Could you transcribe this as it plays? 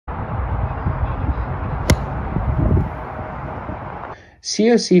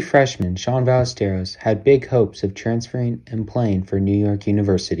COC freshman Shawn Vallesteros had big hopes of transferring and playing for New York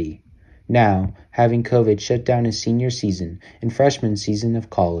University. Now, having COVID shut down his senior season and freshman season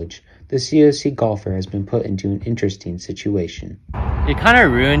of college, the COC golfer has been put into an interesting situation. It kind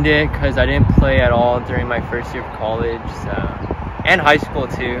of ruined it because I didn't play at all during my first year of college, and high school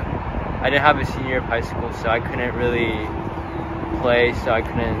too. I didn't have a senior year of high school, so I couldn't really play, so I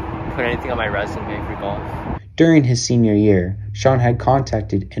couldn't put anything on my resume for golf. During his senior year, Shawn had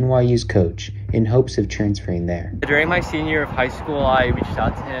contacted NYU's coach in hopes of transferring there. During my senior year of high school, I reached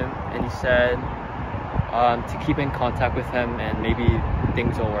out to him and he said to keep in contact with him and maybe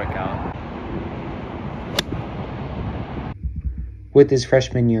things will work out. With his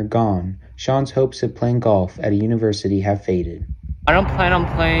freshman year gone, Shawn's hopes of playing golf at a university have faded. I don't plan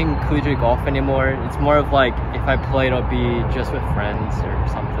on playing collegiate golf anymore. It's more of like, if I play, it'll be just with friends or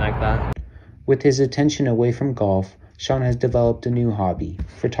something like that. With his attention away from golf, Shawn has developed a new hobby,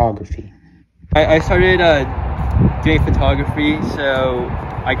 photography. I started doing photography, so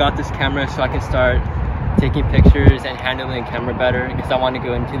I got this camera so I can start taking pictures and handling the camera better because I want to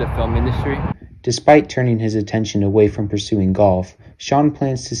go into the film industry. Despite turning his attention away from pursuing golf, Shawn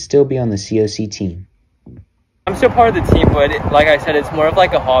plans to still be on the COC team. I'm still part of the team, but like I said, it's more of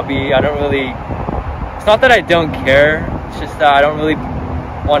like a hobby. I don't really, it's not that I don't care, it's just that I don't really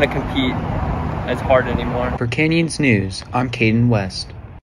want to compete as hard anymore. For Canyons News, I'm Caden West.